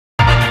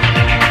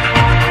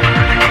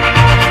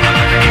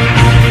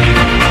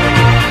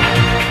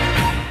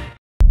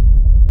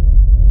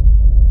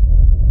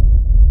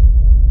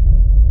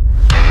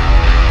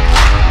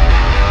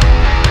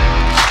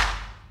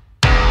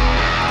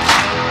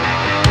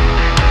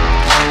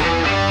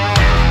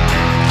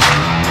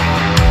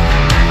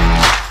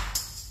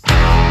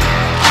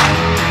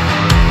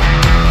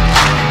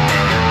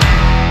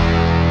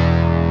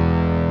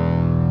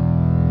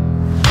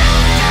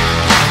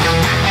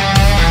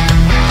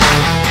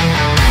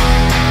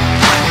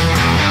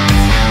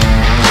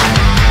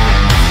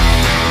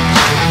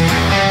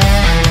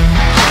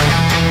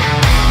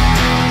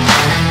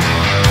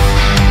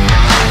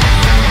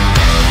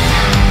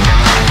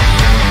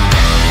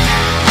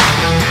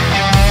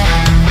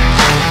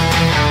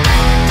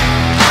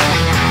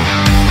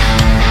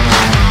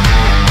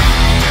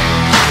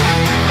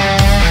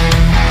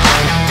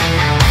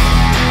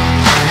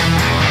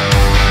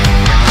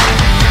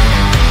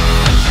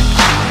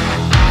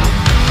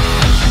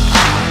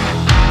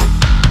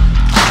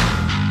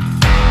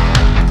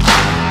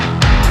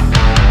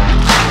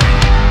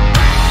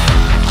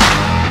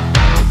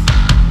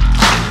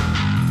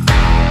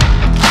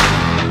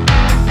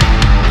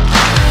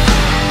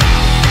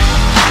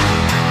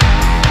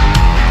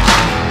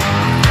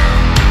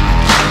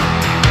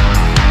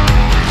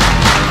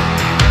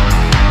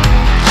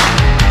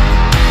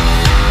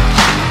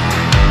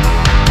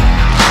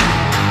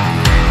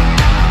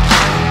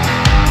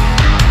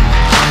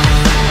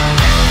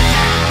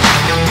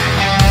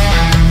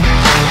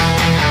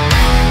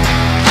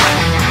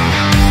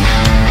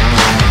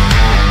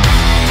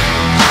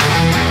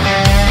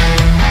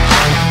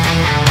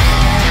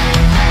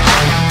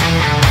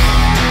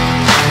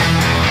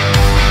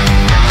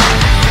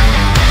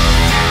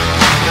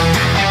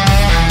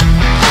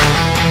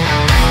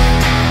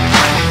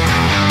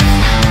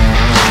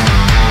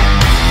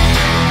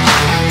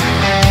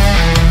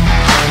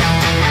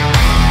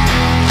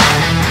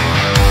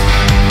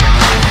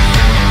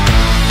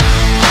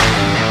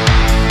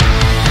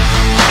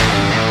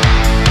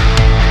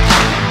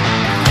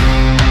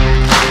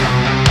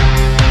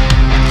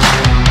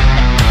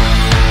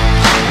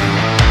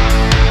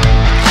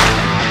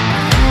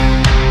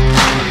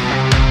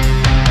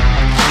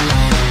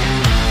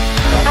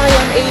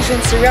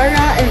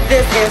Serrera, and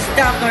this is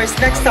Davnors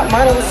Next Top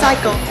Model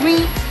Cycle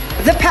 3,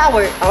 The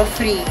Power of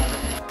 3.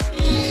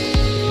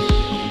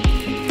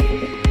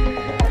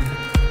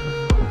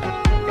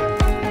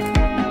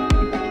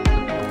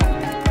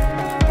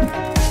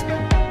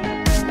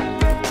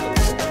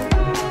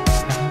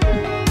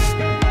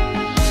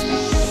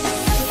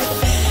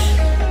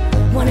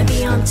 Wanna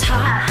be on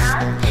top,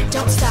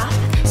 don't stop,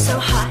 so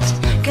hot,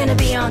 gonna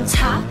be on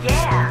top,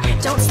 yeah,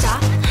 don't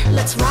stop,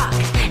 let's rock,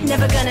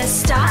 never gonna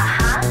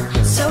stop,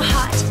 so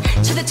hot,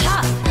 to the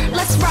top,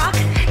 let's rock,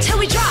 till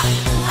we drop.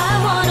 I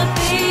wanna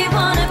be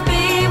on top,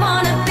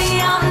 wanna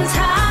be on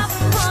top,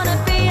 wanna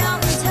be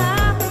on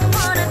top.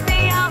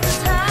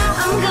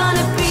 I'm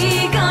gonna be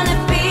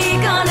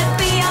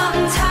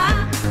on top,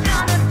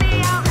 gonna be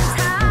on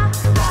top.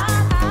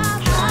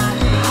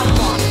 I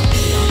wanna be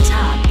on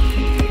top.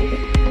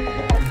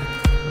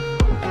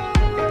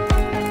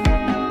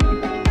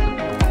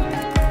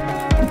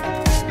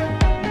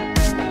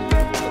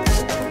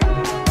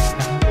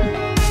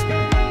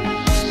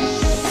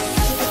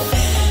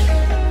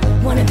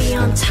 Wanna be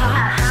on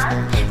top,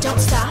 don't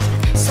stop,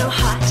 so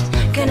hot,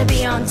 gonna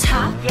be on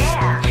top,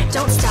 yeah,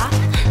 don't stop,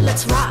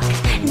 let's rock,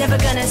 never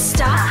gonna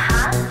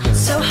stop,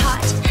 so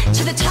hot,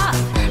 to the top,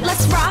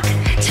 let's rock,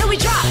 till we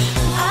drop.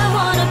 I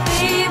wanna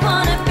be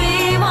on top,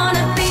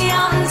 wanna be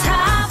on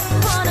top,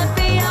 wanna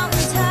be on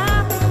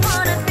top.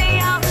 I'm gonna be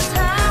on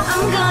top,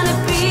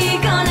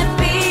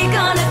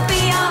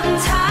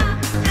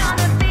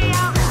 gonna be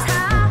on top.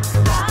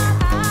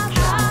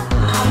 I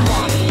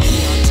wanna be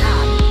on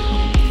top.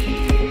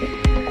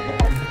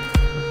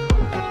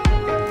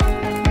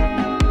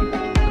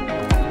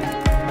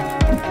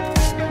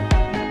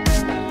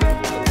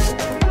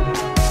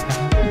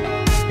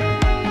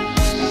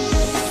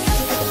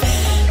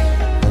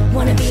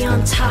 Wanna be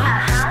on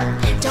top,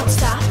 don't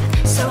stop,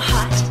 so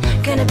hot,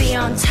 gonna be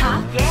on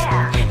top,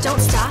 yeah,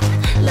 don't stop,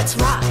 let's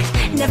rock,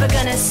 never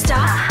gonna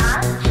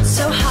stop,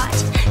 so hot,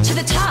 to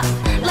the top,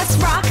 let's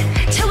rock,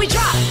 till we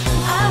drop.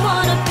 I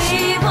wanna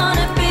be on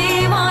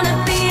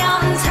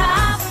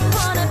top,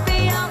 wanna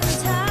be on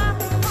top,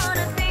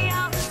 wanna be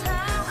on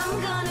top.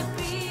 I'm gonna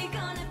be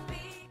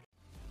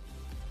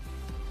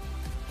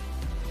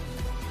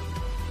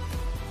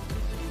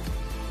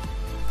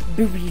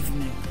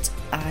Bereavement,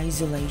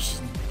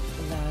 isolation,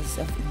 loss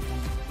of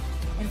income,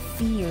 and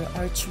fear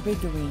are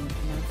triggering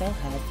mental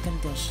health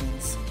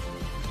conditions.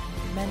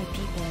 Many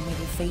people may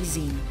be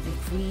facing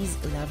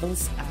increased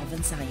levels of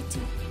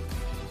anxiety.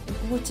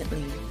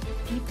 Importantly,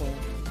 people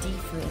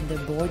differ in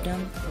their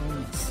boredom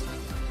illness.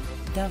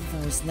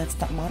 Davnors Next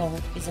Top Model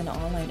is an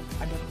online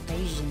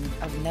adaptation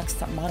of Next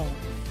Top Model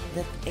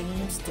that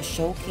aims to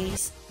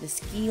showcase the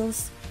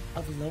skills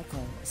of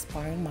local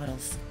aspiring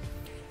models,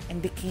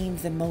 and became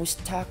the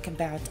most talked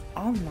about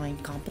online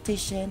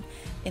competition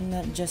in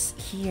not just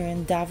here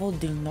in Davao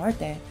del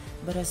Norte,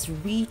 but has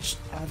reached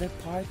other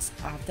parts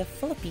of the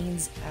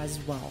Philippines as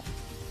well.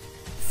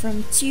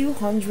 From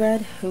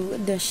 200 who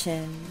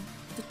auditioned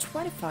to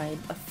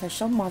 25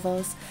 official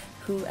models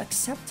who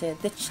accepted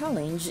the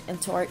challenge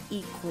into our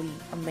equally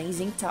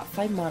amazing top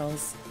 5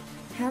 models,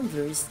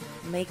 handlers,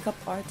 makeup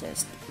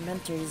artists,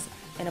 mentors,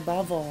 and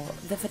above all,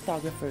 the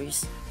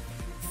photographers.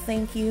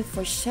 Thank you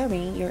for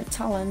sharing your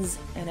talents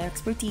and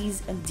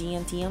expertise in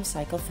DNTM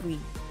Cycle 3.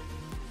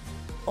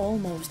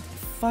 Almost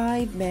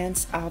 5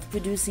 months of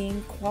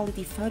producing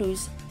quality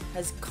photos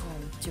has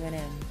come to an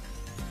end.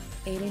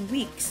 18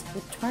 weeks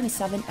with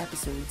 27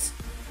 episodes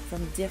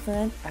from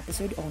different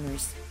episode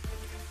owners.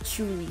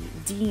 Truly,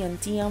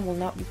 DNTM will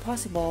not be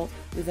possible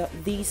without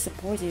these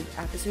supportive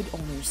episode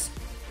owners.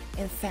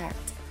 In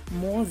fact,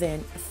 more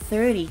than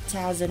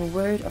 30,000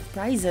 worth of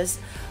prizes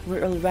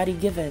were already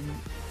given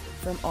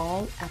from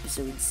all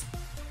episodes.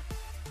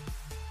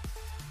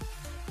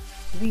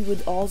 We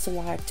would also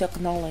like to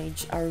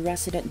acknowledge our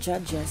resident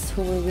judges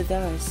who were with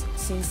us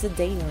since the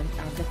day one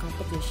of the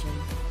competition.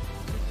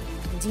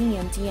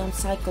 DNTM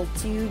Cycle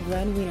 2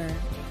 Grand Winner,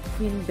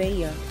 Queen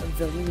Bea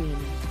Villarin.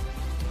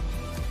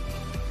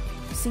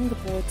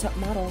 Singapore Top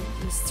Model,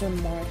 Mr.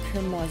 Mark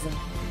Hermosa.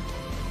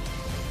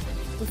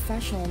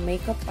 Professional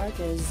Makeup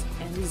Artist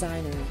and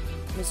Designer,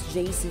 Ms.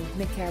 JC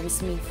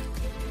McCary-Smith.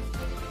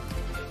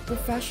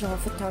 Professional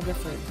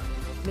Photographer,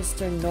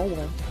 Mr.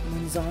 Noah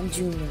Monzon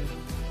Jr.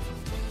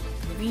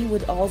 We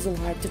would also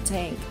like to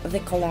thank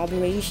the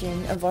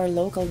collaboration of our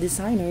local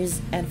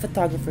designers and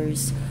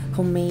photographers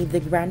who made the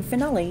grand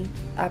finale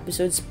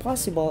episodes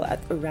possible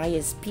at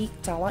Orayas Peak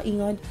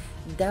Talaingod,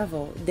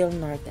 Davao del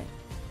Norte.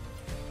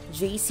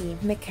 JC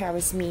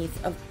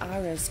McCary-Smith of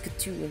Aras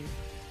Couture.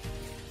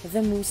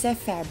 The Musa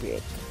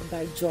Fabric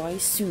by Joy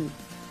Su.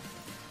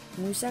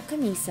 Musa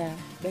Camisa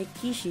by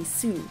Kishi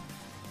Su.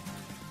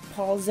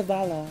 Paul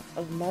Zavala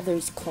of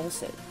Mother's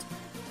Closet.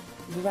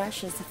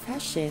 Gracious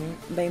Fashion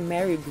by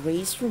Mary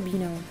Grace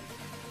Rubino.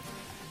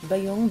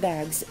 Bayong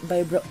Bags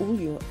by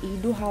Braulio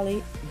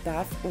Iduhali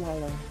Bath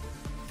Lala.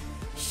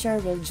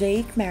 Cheryl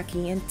J.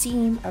 Mackey and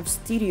team of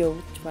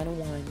Studio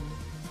 21.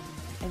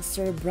 And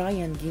Sir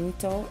Brian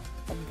Ginto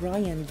of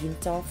Brian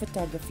Ginto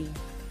Photography.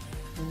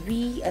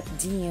 We at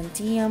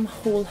DNTM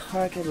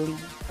wholeheartedly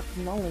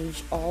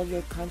acknowledge all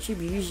your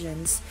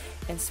contributions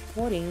in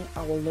supporting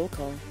our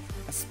local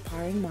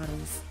aspiring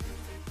models.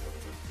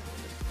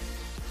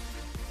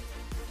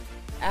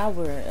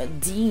 Our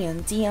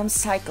DNTM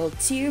Cycle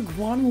 2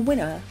 Grand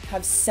winner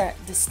have set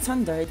the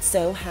standard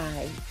so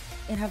high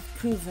and have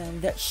proven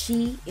that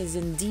she is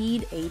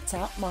indeed a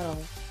top model.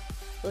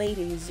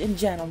 Ladies and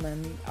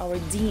gentlemen, our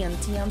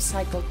DNTM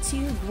Cycle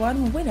 2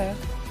 Grand winner,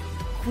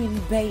 Queen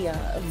Bea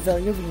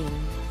Villarin.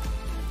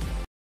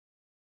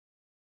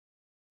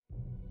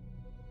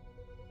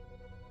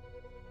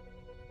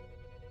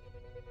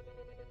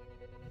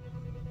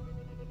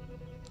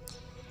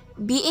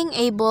 Being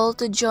able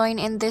to join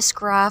in this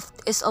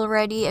craft is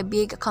already a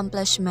big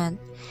accomplishment.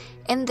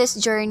 In this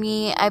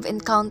journey, I've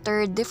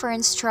encountered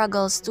different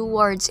struggles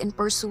towards in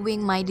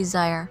pursuing my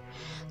desire.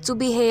 To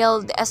be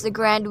hailed as the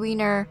grand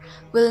winner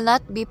will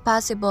not be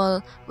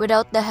possible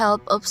without the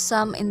help of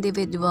some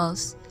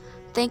individuals.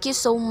 Thank you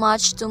so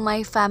much to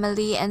my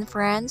family and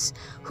friends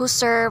who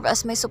serve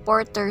as my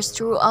supporters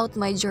throughout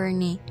my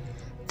journey.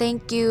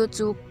 Thank you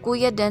to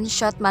Kuya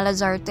Denshot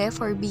Malazarte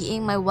for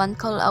being my one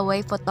call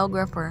away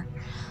photographer.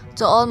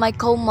 To all my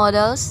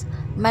co-models,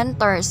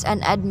 mentors,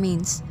 and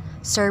admins,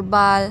 Sir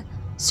Bal,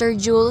 Sir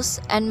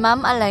Jules, and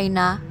Ma'am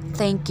Alaina,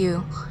 thank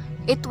you.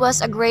 It was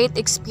a great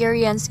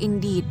experience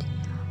indeed.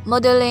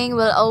 Modeling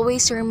will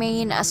always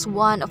remain as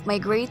one of my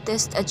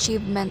greatest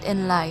achievements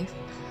in life.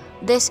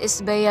 This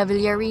is Bea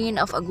Villarin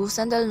of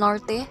Agusan del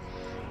Norte,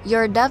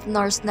 your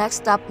Davnors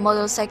Next Top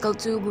Model Cycle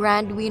 2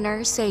 Grand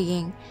winner,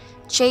 saying,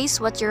 chase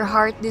what your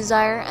heart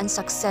desire and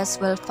success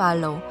will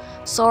follow.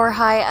 Soar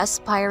high,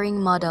 aspiring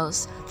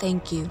models.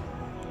 Thank you.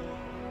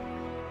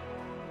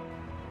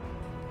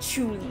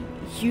 Truly,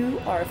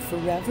 you are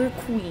forever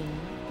queen.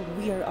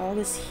 We are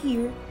always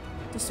here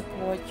to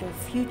support your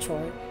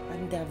future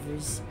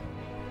endeavors.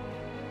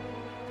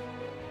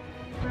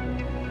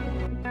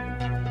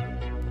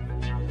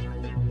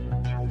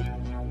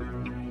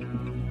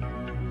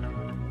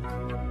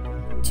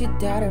 To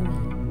Davnors,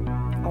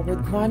 our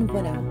grand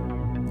winner,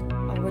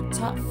 our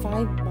top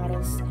 5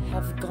 models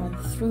have gone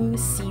through a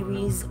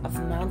series of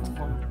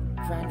month-long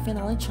grand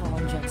finale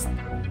challenges.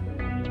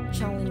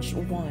 Challenge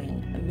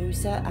 1,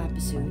 Musa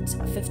episodes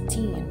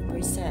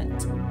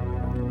 15%.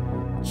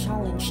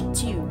 Challenge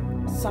 2,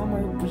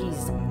 Summer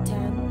Breeze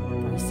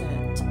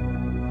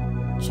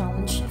 10%.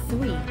 Challenge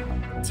 3,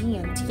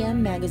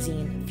 DNTM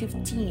Magazine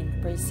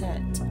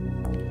 15%.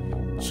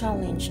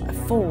 Challenge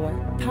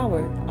 4,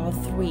 Power of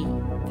 3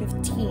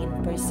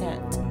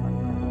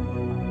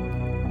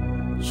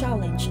 15%.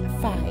 Challenge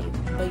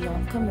 5,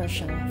 Beyond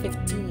Commercial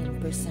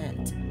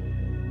 15%.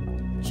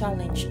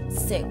 Challenge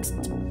 6,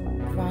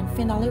 Grand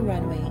Finale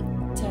Runway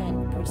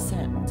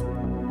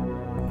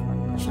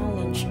 10%.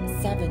 Challenge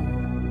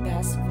 7,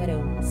 Best Photo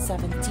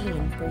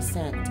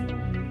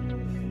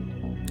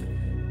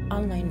 17%.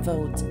 Online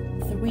vote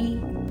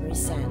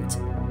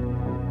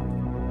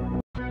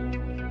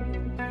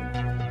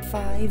 3%.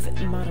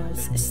 5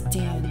 models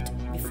stand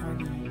before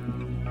me,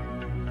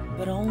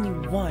 but only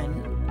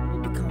one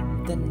will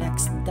become the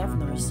next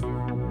Davnors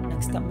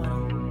Next Top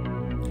Model.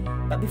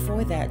 But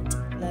before that,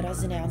 let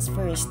us announce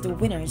first the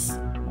winners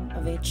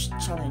of each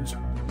challenge.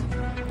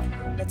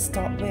 Let's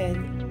start with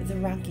the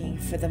ranking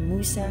for the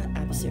Musa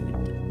episode.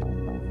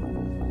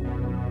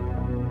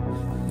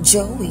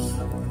 Joey,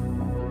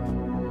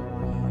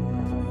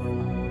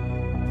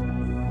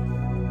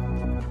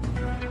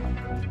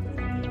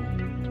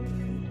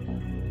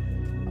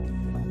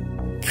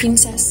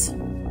 Princess,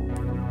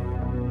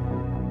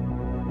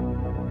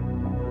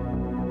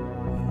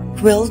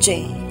 Will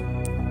J,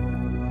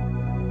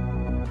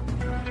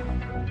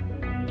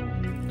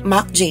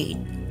 Mark Jade,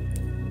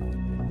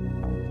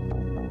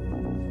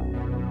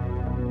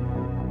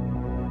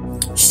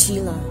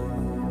 Sheila,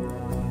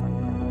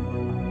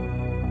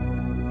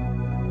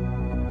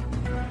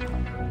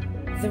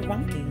 the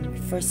ranking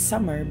for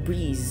Summer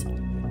Breeze.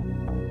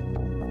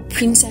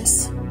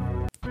 Princess,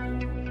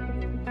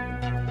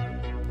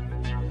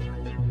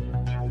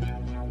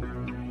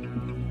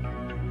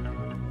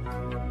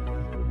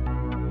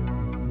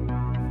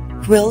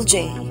 Will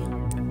J,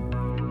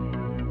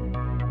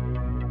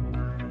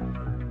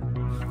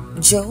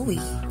 Joey,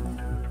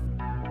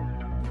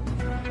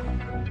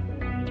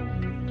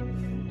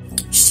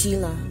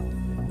 Sheila,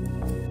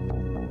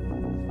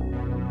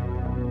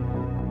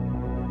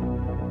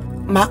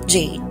 Mark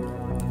Jade,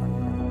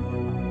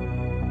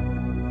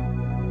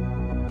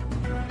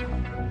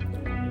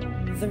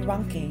 the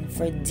ranking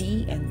for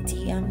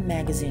DNTM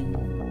Magazine.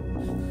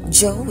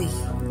 Joey,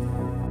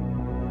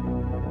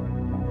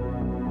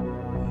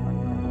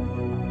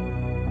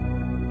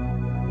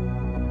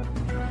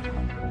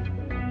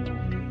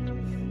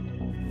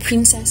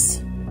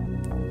 Princess,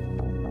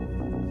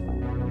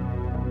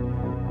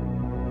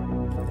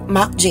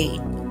 Mark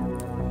Jade,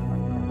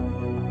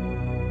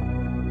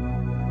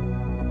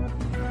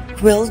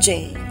 Will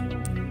J,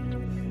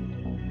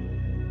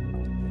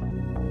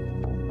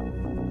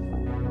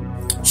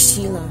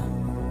 Sheila.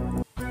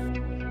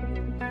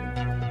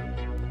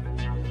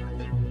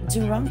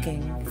 The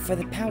ranking for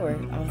the power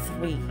of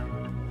 3.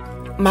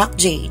 Mark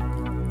Jade.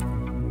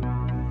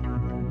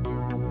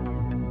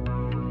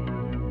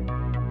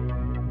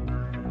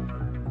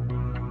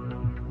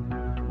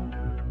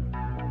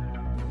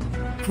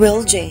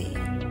 Will J.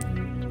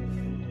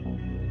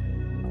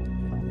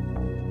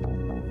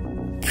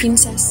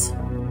 Princess.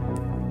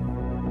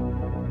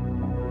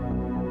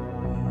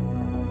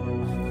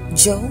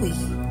 Joey.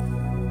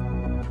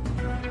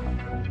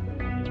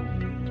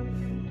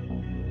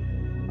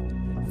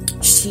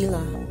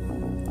 Sheila.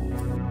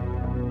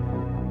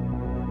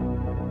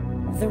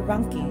 The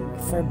ranking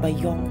for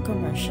Bayong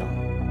Commercial.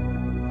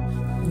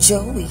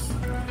 Joey.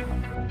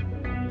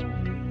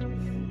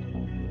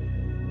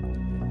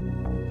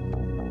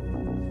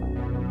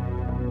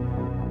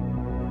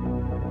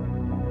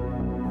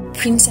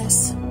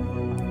 Princess.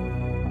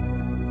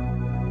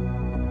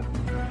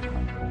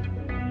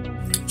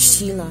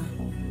 Sheila.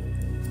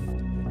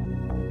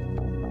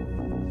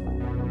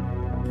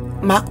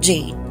 Mark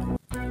Jade.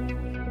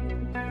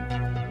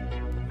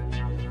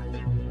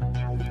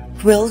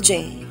 Will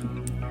J.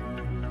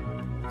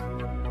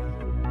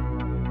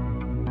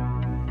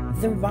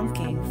 The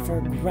ranking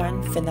for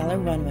Grand Finale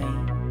Runway.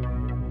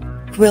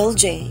 Will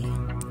J.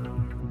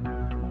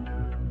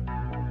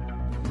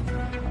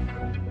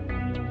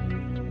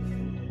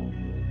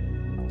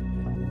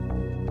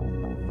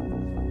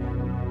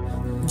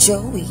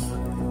 Joey.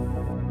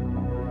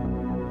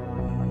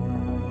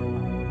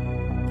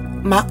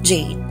 Mark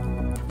Jade.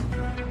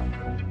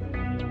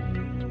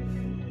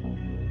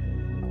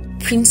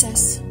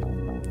 Princess.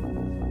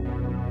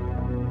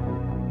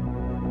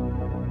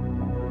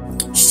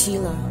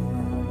 Sheila.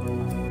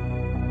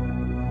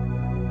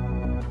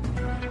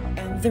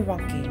 And the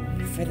ranking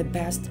for the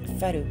best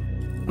photo.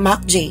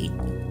 Mark Jade.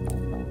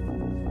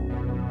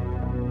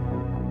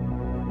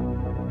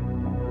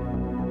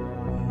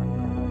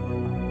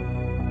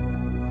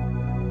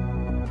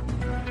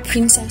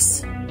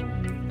 Princess.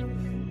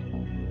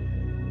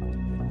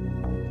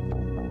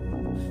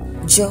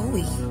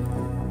 Joey.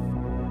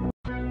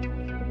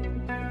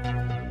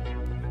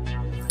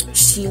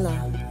 Sheila.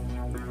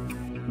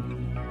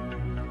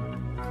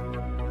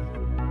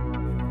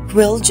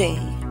 Will J.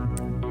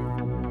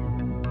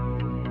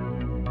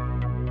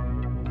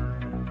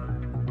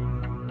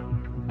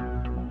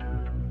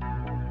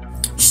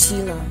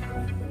 Sheila.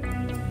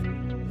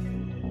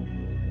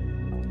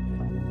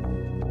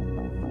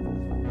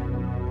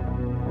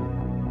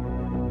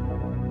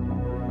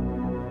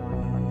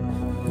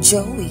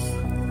 Joey.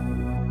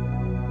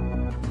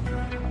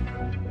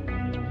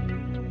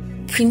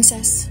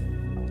 Princess.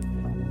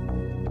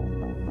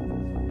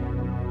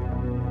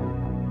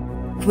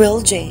 Will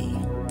J.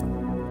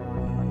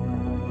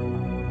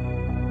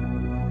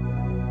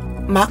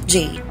 Mark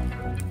Jade.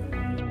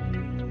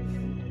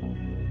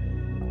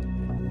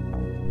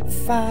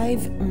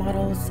 5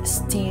 models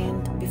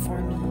stand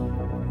before me,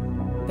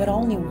 but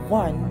only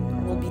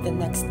one will be the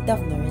next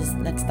Davnors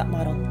Next Top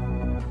Model.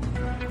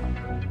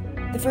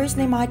 The first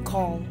name I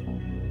call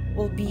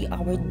will be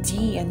our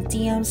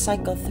DNTM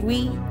Cycle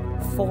 3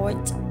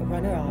 4th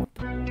runner-up,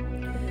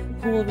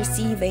 who will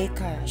receive a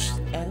cash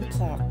and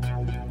plaque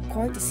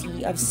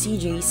courtesy of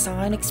CJ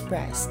Sign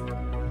Express.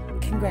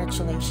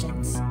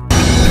 Congratulations.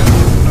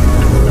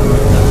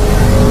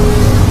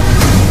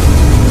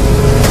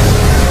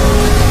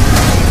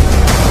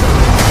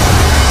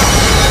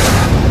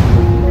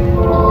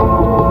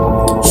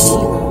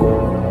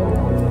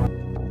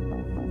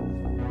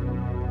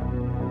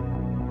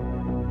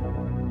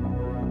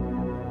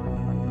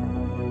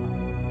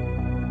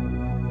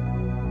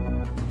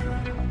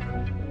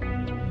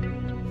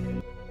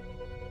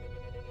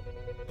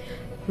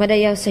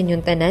 Madayaw sa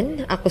inyong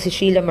tanan, ako si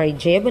Sheila Marie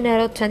J.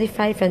 Bonero,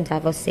 25 from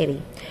Davao City.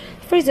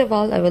 First of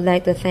all, I would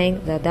like to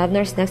thank the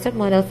Davnors Next Top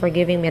Model for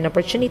giving me an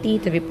opportunity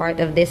to be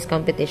part of this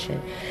competition.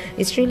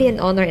 It's really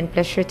an honor and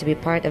pleasure to be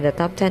part of the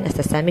top 10 as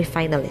a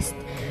semi-finalist.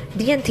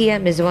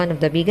 DNTM is one of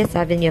the biggest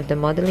avenue of the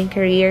modeling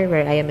career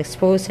where I am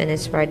exposed and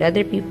inspired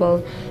other people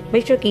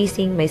by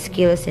showcasing my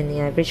skills in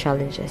every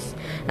challenges.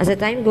 As the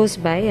time goes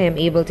by, I am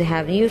able to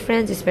have new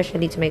friends,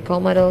 especially to my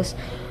co-models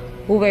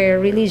who were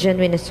really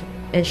genuine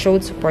and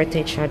showed support to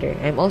each other.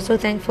 I'm also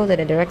thankful to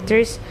the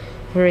directors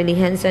who really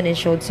hands-on and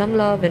showed some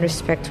love and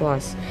respect to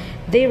us.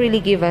 They really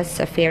give us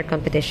a fair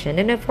competition.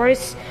 And of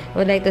course, I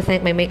would like to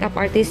thank my makeup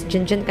artists,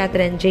 Junjun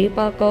Katra and Jay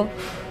Palco,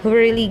 who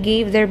really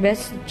gave their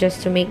best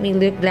just to make me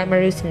look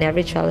glamorous in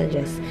every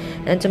challenges.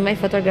 And to my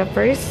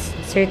photographers,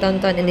 Sir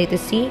Tonton and Lito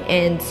C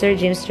and Sir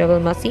James Jovel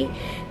Masi,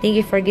 thank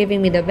you for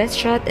giving me the best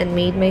shot and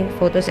made my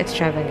photos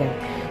extravagant.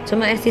 To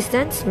my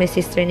assistants, my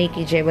sister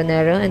Nikki J.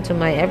 Bonero, and to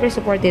my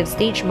ever-supportive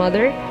stage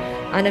mother,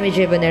 Anami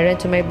J. Bonero, and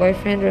to my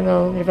boyfriend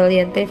Romel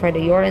Revaliente for the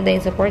your and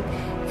support.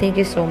 Thank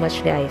you so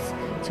much, guys.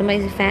 To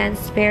my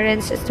fans,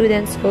 parents,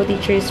 students,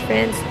 co-teachers,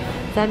 friends,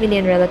 family,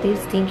 and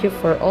relatives, thank you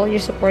for all your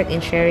support in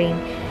sharing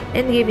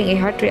and giving a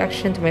heart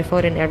reaction to my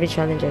photo and every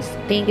challenges.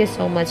 Thank you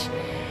so much.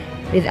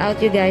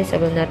 Without you guys, I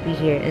will not be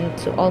here. And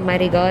to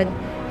Almighty God,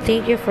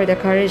 thank you for the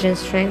courage and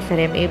strength that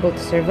I am able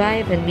to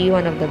survive and be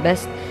one of the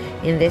best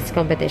in this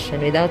competition.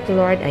 Without the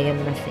Lord, I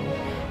am nothing.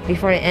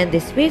 Before I end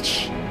this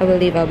speech, I will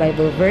leave a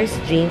Bible verse.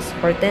 James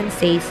 4:10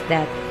 says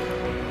that,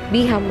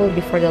 "Be humble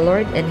before the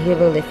Lord and He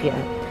will lift you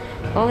up."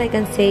 All I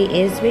can say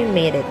is we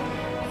made it.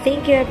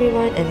 Thank you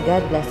everyone and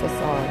God bless us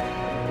all.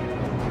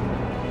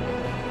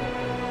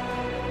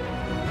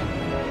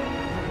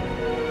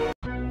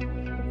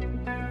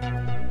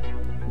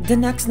 The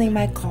next name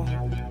I call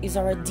is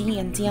our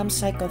DNTM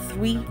Cycle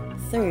 3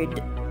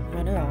 third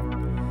runner-up,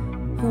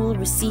 who will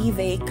receive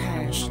a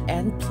cash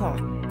and plaque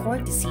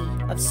courtesy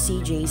of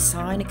CJ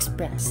Sign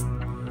Express.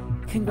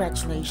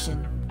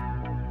 Congratulations.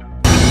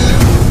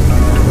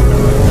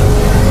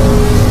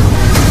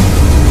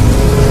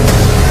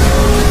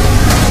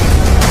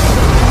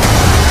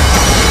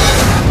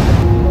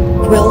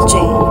 Will J.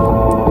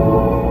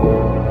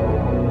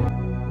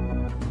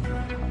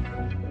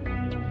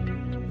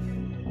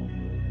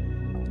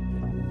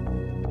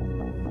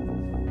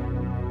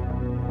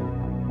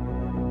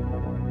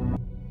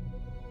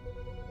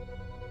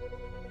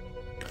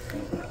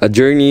 A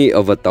journey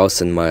of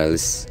 1,000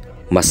 miles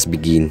must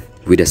begin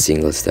with a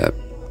single step.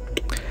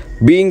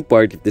 Being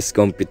part of this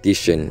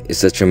competition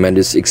is a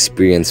tremendous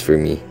experience for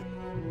me,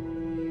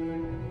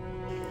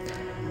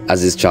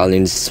 as it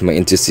challenges my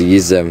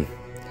enthusiasm,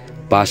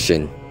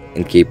 passion,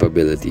 and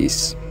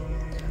capabilities.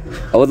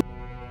 I would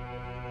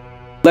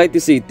like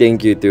to say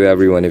thank you to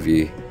every one of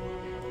you,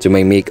 to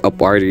my makeup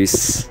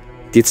artists,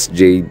 Tits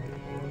Jade,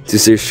 to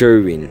Sir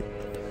Sherwin,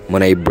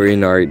 Manay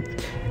Bernard,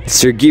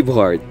 Sir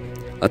Gibhart,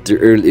 at to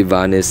Earl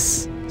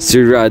Ivanes,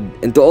 Sir Rad,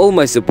 and to all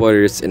my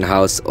supporters in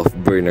House of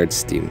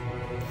Bernard's team.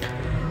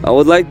 I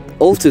would like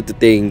also to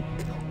thank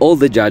all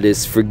the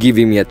judges for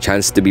giving me a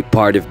chance to be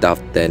part of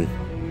Top 10.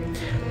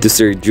 To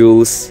Sir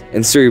Jules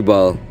and Sir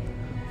Bal,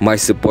 my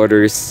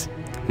supporters,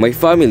 my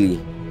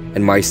family,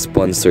 and my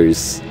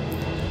sponsors,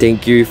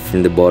 thank you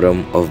from the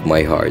bottom of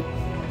my heart.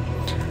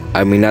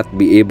 I may not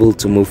be able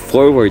to move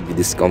forward with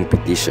this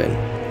competition,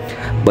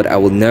 but I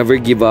will never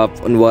give up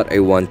on what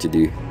I want to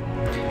do.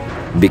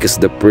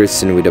 Because the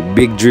person with the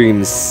big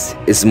dreams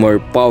is more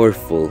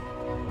powerful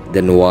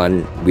than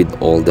one with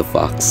all the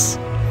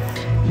facts.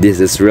 This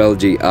is Rel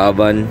J.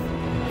 Aban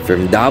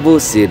from Davao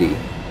City,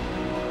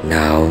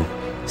 now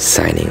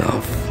signing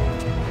off.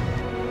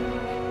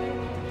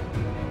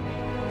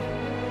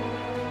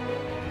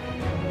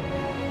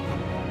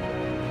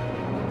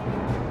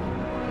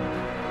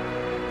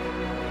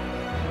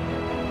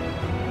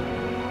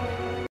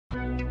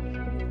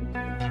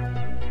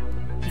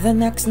 The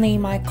next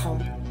name I call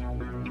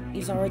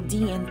is our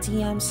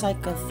DNTM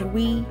Cycle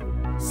 3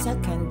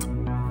 second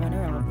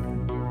runner-up,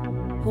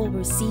 who will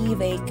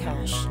receive a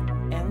cash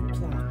and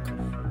plaque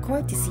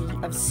courtesy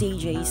of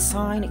CJ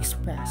Sign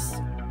Express.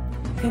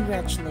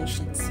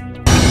 Congratulations.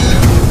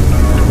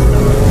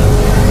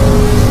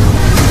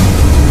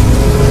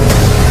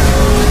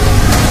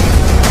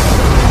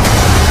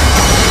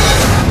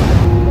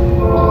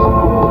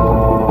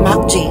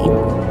 Mac J.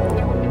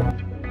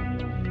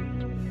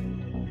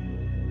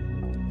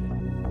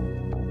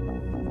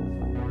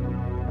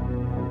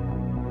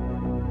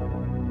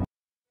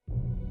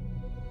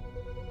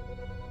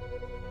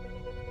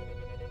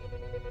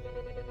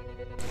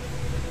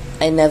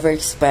 I never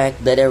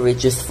expect that I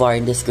reach this far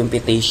in this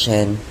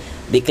competition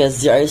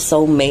because there are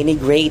so many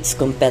great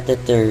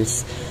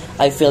competitors.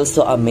 I feel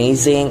so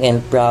amazing and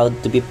proud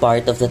to be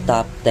part of the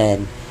top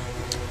 10.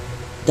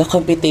 The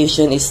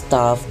competition is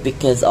tough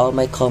because all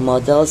my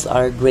co-models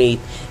are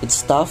great.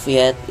 It's tough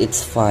yet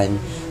it's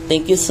fun.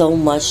 Thank you so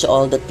much to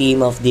all the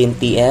team of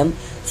DNTM,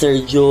 Sir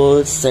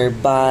Jules, Sir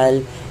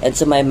Bal, and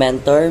to my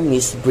mentor,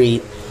 Miss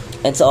Brit.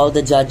 And to all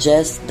the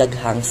judges,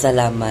 daghang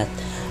salamat.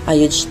 A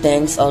huge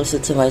thanks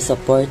also to my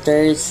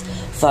supporters,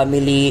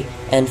 family,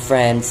 and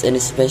friends, and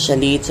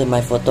especially to my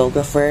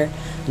photographer,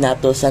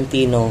 Nato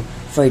Santino,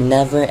 for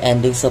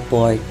never-ending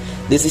support.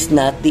 This is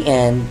not the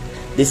end.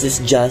 This is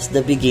just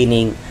the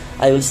beginning.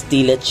 I will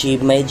still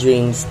achieve my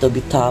dreams to be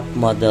top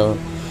model.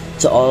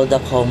 To all the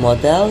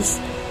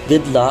co-models,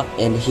 good luck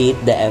and hit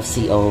the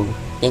FCO.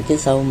 Thank you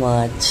so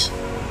much.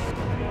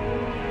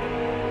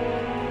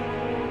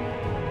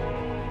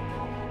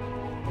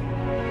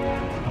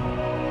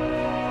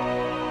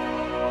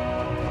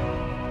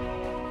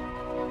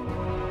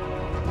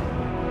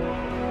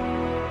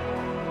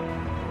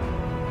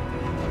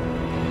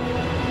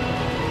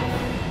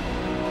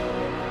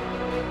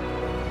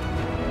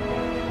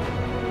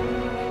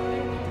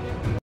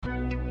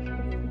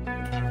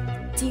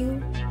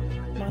 Two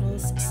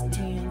models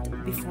stand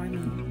before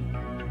me,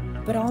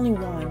 but only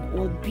one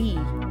will be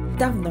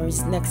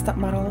Davnors Next Top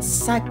Model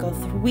Cycle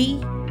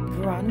 3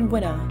 Grand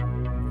Winner.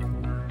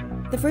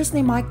 The first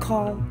name I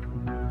call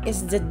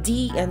is the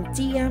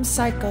DNTM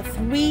Cycle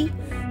 3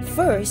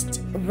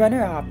 first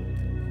runner-up.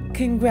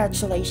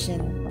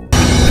 Congratulations.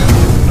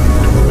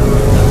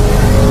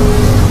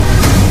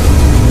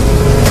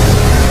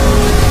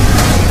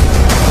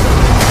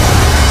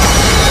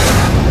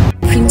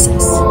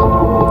 Princess.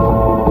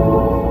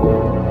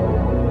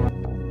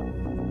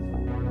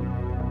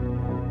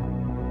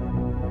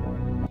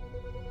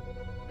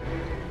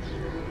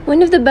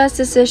 One of the best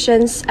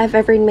decisions I've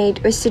ever made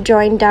was to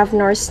join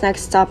Davnors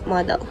Next Top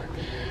Model.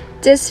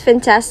 This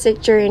fantastic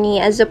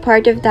journey as a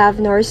part of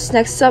Davnors'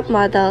 Next Top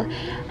Model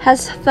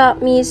has taught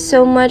me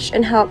so much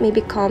and helped me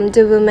become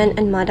the woman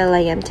and model I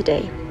am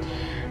today.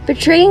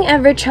 Portraying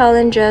every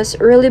challenges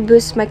really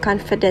boosts my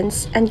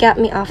confidence and got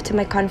me off to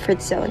my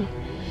comfort zone.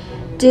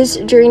 This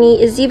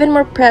journey is even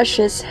more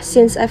precious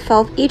since I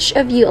felt each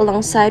of you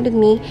alongside with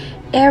me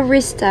every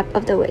step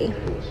of the way.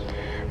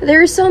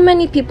 There are so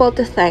many people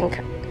to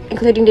thank,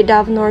 including the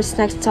Davnors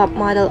Next Top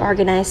Model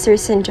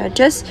organizers and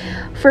judges,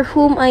 for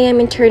whom I am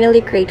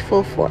eternally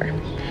grateful for.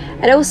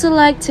 I'd also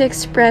like to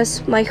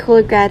express my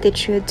whole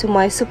gratitude to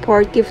my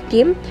support gift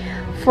team,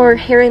 for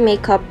hair and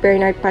makeup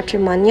Bernard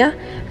Patrimonio,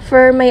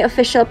 for my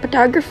official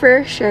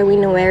photographer Sherwin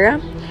Noera,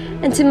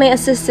 and to my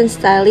assistant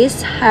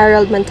stylist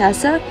Harold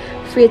Montasa,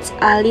 Fritz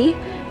Ali,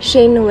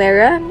 Shane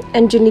Noera,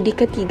 and Junidi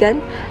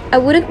Katigan. I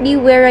wouldn't be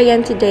where I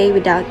am today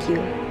without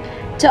you.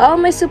 To all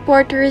my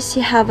supporters who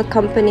have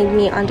accompanied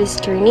me on this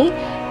journey,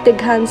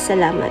 daghan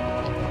salamat.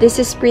 This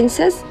is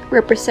Princess,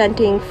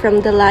 representing from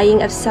the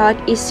lying of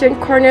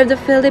southeastern corner of the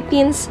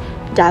Philippines,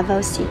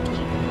 Davao City.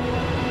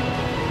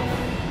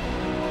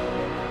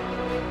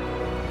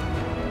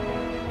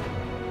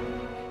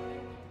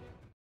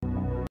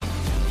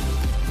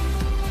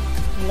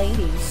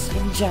 Ladies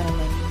and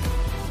gentlemen,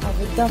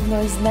 our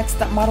Davnors Next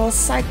Top Model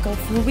Cycle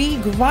 3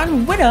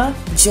 Grand Winner,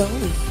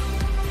 Joey.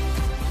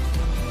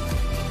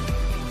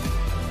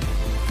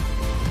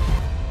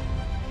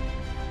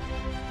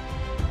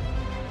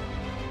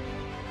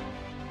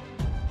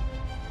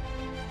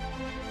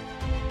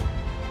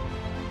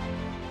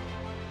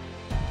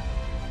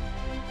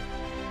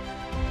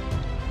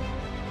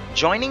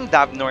 Joining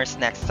Davnors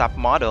Next Top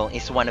Model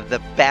is one of the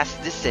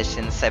best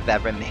decisions I've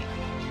ever made.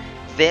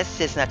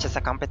 This is not just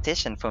a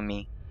competition for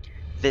me.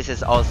 This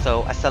is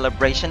also a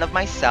celebration of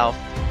myself,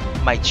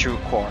 my true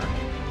core.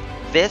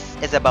 This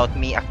is about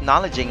me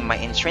acknowledging my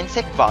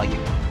intrinsic value.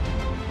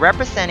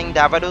 Representing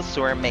Davao del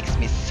Sur makes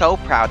me so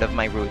proud of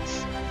my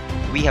roots.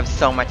 We have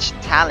so much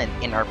talent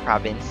in our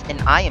province,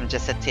 and I am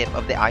just a tip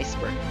of the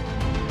iceberg.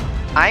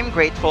 I'm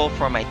grateful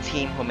for my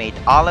team who made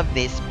all of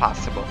this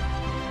possible.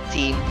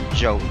 Team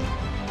Joey,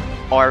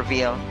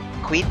 Orville,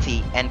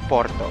 Quiti, and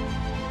Porto.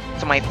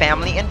 To my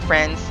family and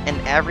friends and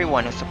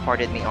everyone who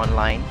supported me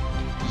online,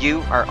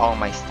 you are all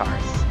my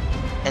stars.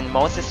 And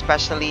most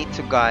especially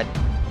to God,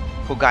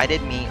 who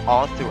guided me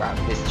all throughout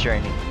this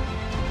journey.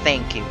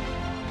 Thank you.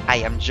 I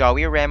am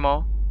Joey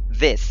Remo.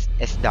 This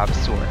is Dav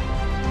Sur.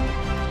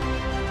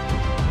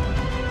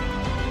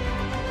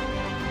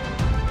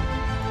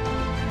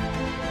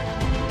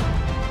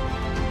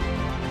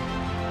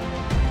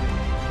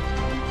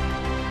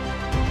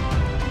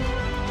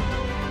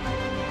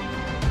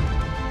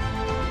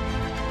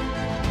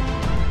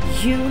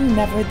 You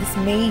never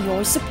dismay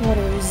your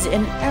supporters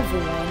and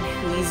everyone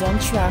who is on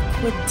track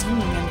with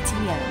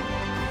DNTM.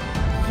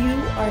 You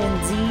are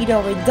indeed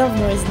our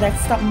Davnors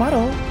Next Top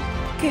Model.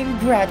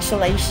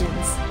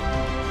 Congratulations!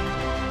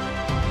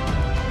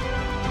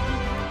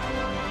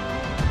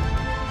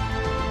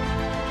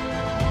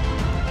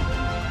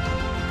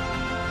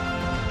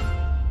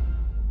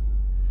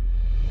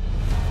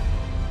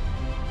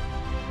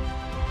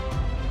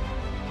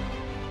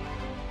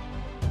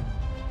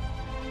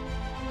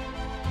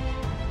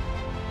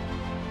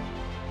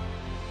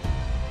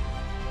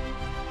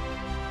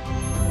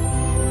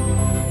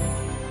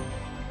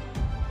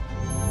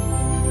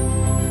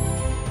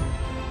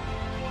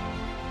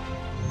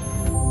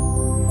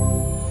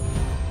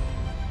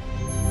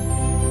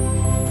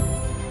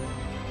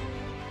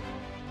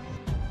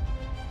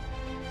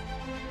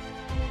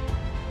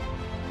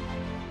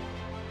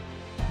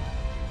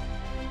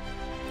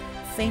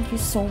 Thank you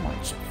so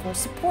much for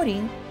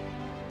supporting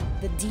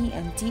the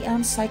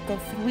DNTM Cycle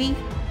 3,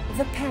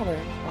 The Power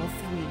of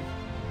 3.